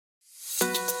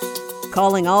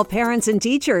Calling all parents and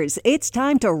teachers, it's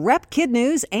time to rep kid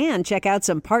news and check out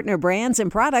some partner brands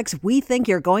and products we think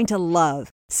you're going to love.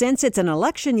 Since it's an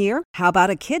election year, how about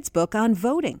a kid's book on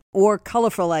voting? Or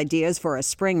colorful ideas for a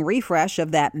spring refresh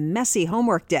of that messy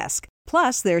homework desk?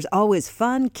 Plus, there's always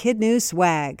fun kid news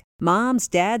swag. Moms,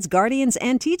 dads, guardians,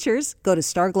 and teachers, go to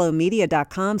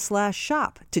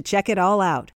starglowmedia.com/shop to check it all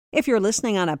out. If you're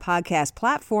listening on a podcast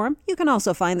platform, you can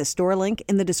also find the store link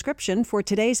in the description for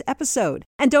today's episode.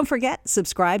 And don't forget,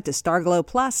 subscribe to Starglow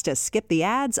Plus to skip the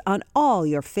ads on all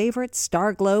your favorite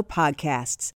Starglow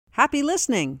podcasts. Happy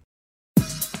listening!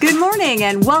 Good morning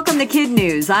and welcome to Kid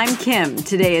News. I'm Kim.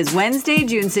 Today is Wednesday,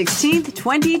 June 16th,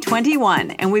 2021,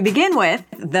 and we begin with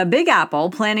the Big Apple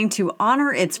planning to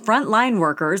honor its frontline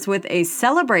workers with a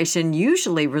celebration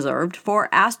usually reserved for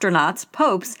astronauts,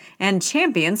 popes, and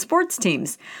champion sports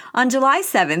teams. On July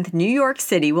 7th, New York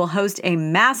City will host a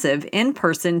massive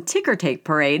in-person ticker tape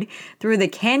parade through the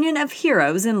Canyon of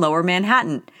Heroes in Lower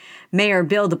Manhattan. Mayor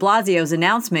Bill de Blasio's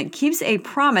announcement keeps a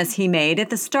promise he made at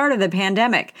the start of the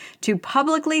pandemic to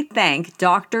publicly thank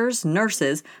doctors,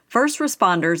 nurses, first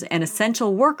responders, and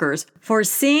essential workers for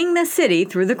seeing the city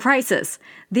through the crisis.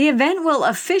 The event will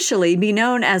officially be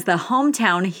known as the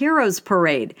Hometown Heroes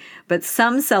Parade, but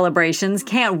some celebrations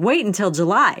can't wait until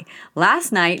July.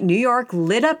 Last night, New York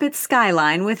lit up its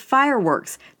skyline with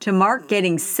fireworks to mark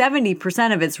getting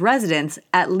 70% of its residents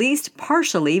at least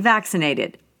partially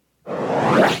vaccinated.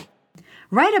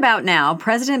 Right about now,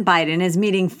 President Biden is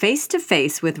meeting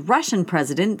face-to-face with Russian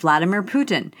President Vladimir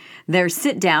Putin. Their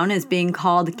sit-down is being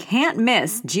called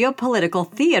can't-miss geopolitical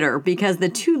theater because the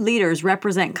two leaders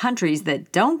represent countries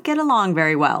that don't get along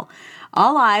very well.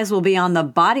 All eyes will be on the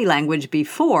body language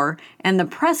before and the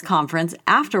press conference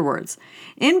afterwards.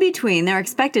 In between, they're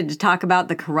expected to talk about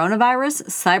the coronavirus,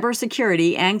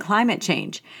 cybersecurity, and climate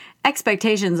change.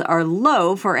 Expectations are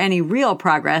low for any real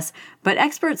progress, but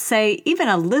experts say even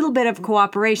a little bit of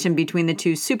cooperation between the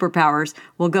two superpowers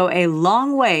will go a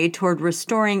long way toward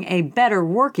restoring a better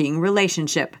working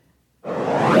relationship.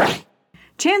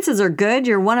 Chances are good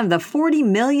you're one of the 40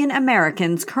 million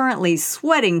Americans currently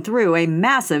sweating through a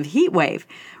massive heat wave.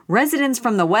 Residents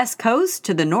from the West Coast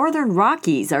to the Northern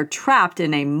Rockies are trapped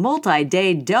in a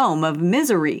multi-day dome of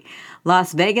misery.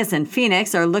 Las Vegas and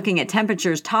Phoenix are looking at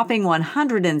temperatures topping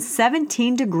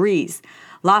 117 degrees.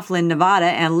 Laughlin, Nevada,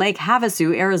 and Lake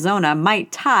Havasu, Arizona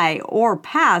might tie or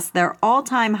pass their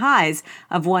all-time highs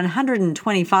of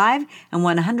 125 and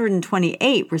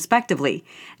 128, respectively.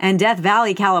 And Death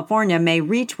Valley, California may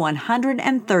reach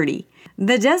 130.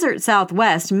 The desert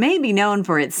Southwest may be known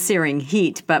for its searing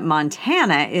heat, but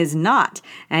Montana is not,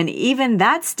 and even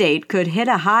that state could hit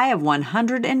a high of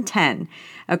 110.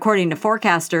 According to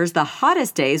forecasters, the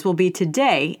hottest days will be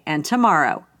today and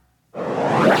tomorrow.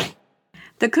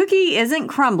 The cookie isn't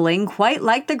crumbling quite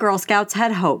like the Girl Scouts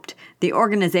had hoped. The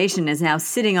organization is now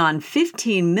sitting on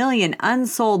 15 million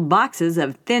unsold boxes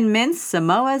of Thin Mints,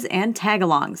 Samoas, and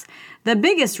Tagalongs. The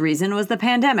biggest reason was the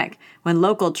pandemic, when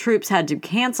local troops had to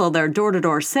cancel their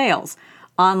door-to-door sales.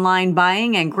 Online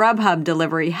buying and Grubhub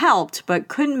delivery helped, but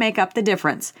couldn't make up the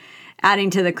difference. Adding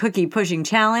to the cookie-pushing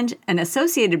challenge, an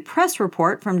Associated Press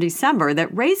report from December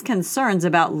that raised concerns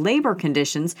about labor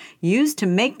conditions used to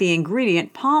make the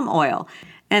ingredient palm oil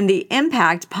and the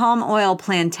impact palm oil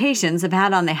plantations have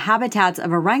had on the habitats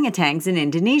of orangutans in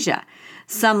Indonesia.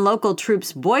 Some local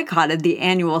troops boycotted the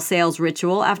annual sales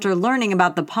ritual after learning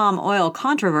about the palm oil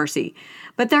controversy.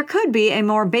 But there could be a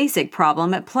more basic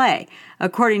problem at play.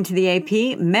 According to the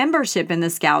AP, membership in the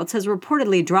Scouts has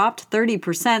reportedly dropped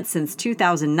 30% since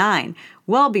 2009,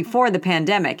 well before the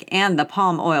pandemic and the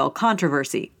palm oil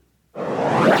controversy.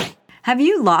 Have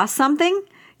you lost something?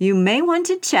 You may want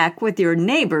to check with your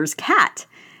neighbor's cat.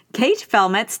 Kate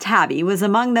Felmet's Tabby was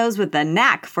among those with the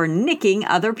knack for nicking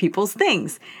other people's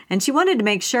things, and she wanted to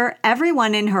make sure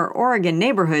everyone in her Oregon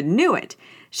neighborhood knew it.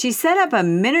 She set up a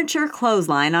miniature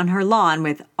clothesline on her lawn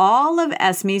with all of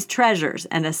Esme's treasures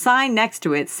and a sign next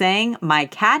to it saying, "My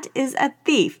cat is a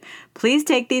thief. Please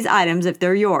take these items if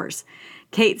they're yours."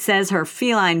 Kate says her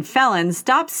feline Felon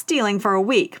stopped stealing for a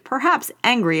week, perhaps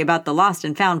angry about the lost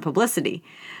and found publicity.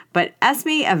 But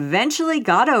Esme eventually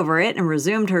got over it and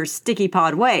resumed her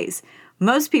sticky-pawed ways.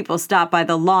 Most people stop by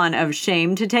the lawn of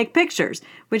shame to take pictures,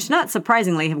 which not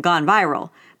surprisingly have gone viral.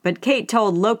 But Kate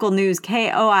told local news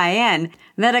KOIN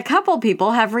that a couple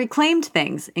people have reclaimed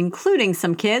things, including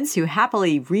some kids who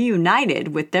happily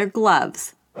reunited with their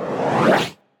gloves.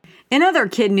 In other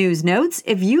kid news notes,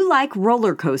 if you like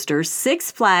roller coasters, Six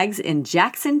Flags in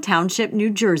Jackson Township, New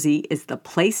Jersey is the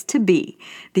place to be.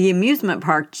 The amusement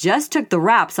park just took the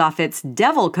wraps off its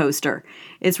Devil coaster.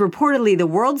 It's reportedly the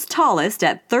world's tallest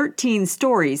at 13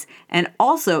 stories and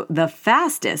also the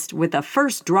fastest, with a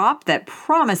first drop that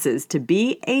promises to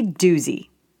be a doozy.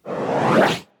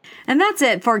 And that's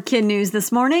it for Kid News this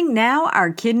morning. Now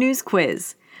our Kid News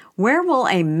quiz. Where will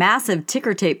a massive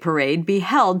ticker tape parade be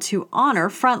held to honor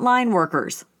frontline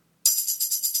workers?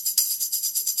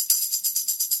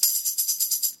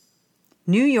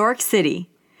 New York City.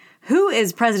 Who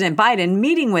is President Biden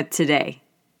meeting with today?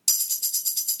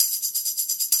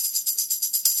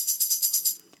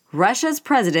 Russia's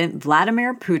President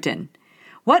Vladimir Putin.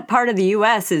 What part of the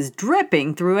U.S. is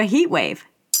dripping through a heat wave?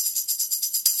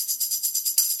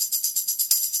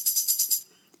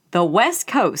 The West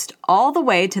Coast, all the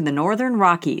way to the Northern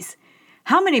Rockies.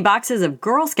 How many boxes of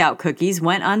Girl Scout cookies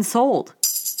went unsold?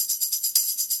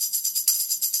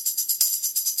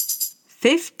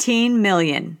 15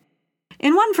 million.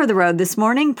 In One for the Road this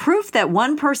morning, proof that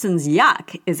one person's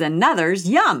yuck is another's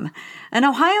yum. An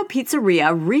Ohio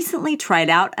pizzeria recently tried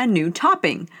out a new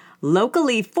topping,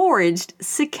 locally foraged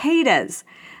cicadas.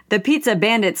 The Pizza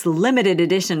Bandit's limited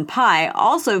edition pie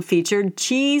also featured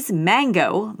cheese,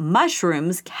 mango,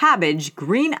 mushrooms, cabbage,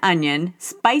 green onion,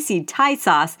 spicy Thai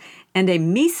sauce, and a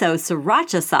miso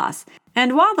sriracha sauce.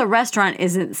 And while the restaurant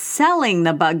isn't selling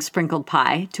the bug-sprinkled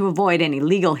pie to avoid any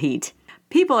legal heat,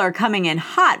 people are coming in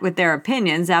hot with their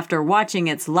opinions after watching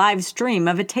its live stream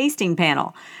of a tasting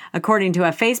panel. According to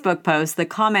a Facebook post, the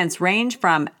comments range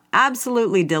from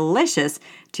absolutely delicious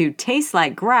to taste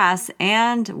like grass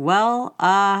and, well,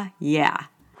 yeah.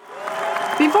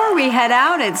 Before we head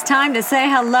out, it's time to say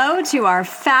hello to our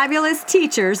fabulous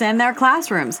teachers and their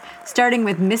classrooms, starting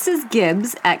with Mrs.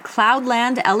 Gibbs at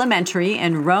Cloudland Elementary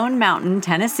in Roan Mountain,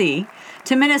 Tennessee,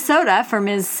 to Minnesota for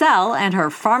Ms. Sell and her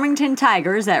Farmington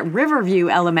Tigers at Riverview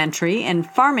Elementary in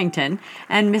Farmington,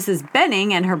 and Mrs.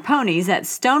 Benning and her ponies at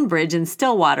Stonebridge in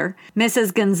Stillwater,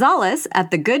 Mrs. Gonzalez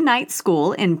at the Goodnight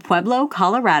School in Pueblo,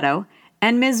 Colorado,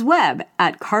 and Ms. Webb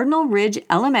at Cardinal Ridge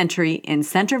Elementary in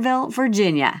Centerville,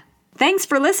 Virginia. Thanks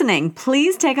for listening.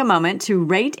 Please take a moment to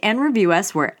rate and review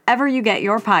us wherever you get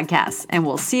your podcasts, and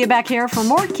we'll see you back here for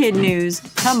more kid news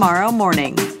tomorrow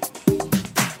morning.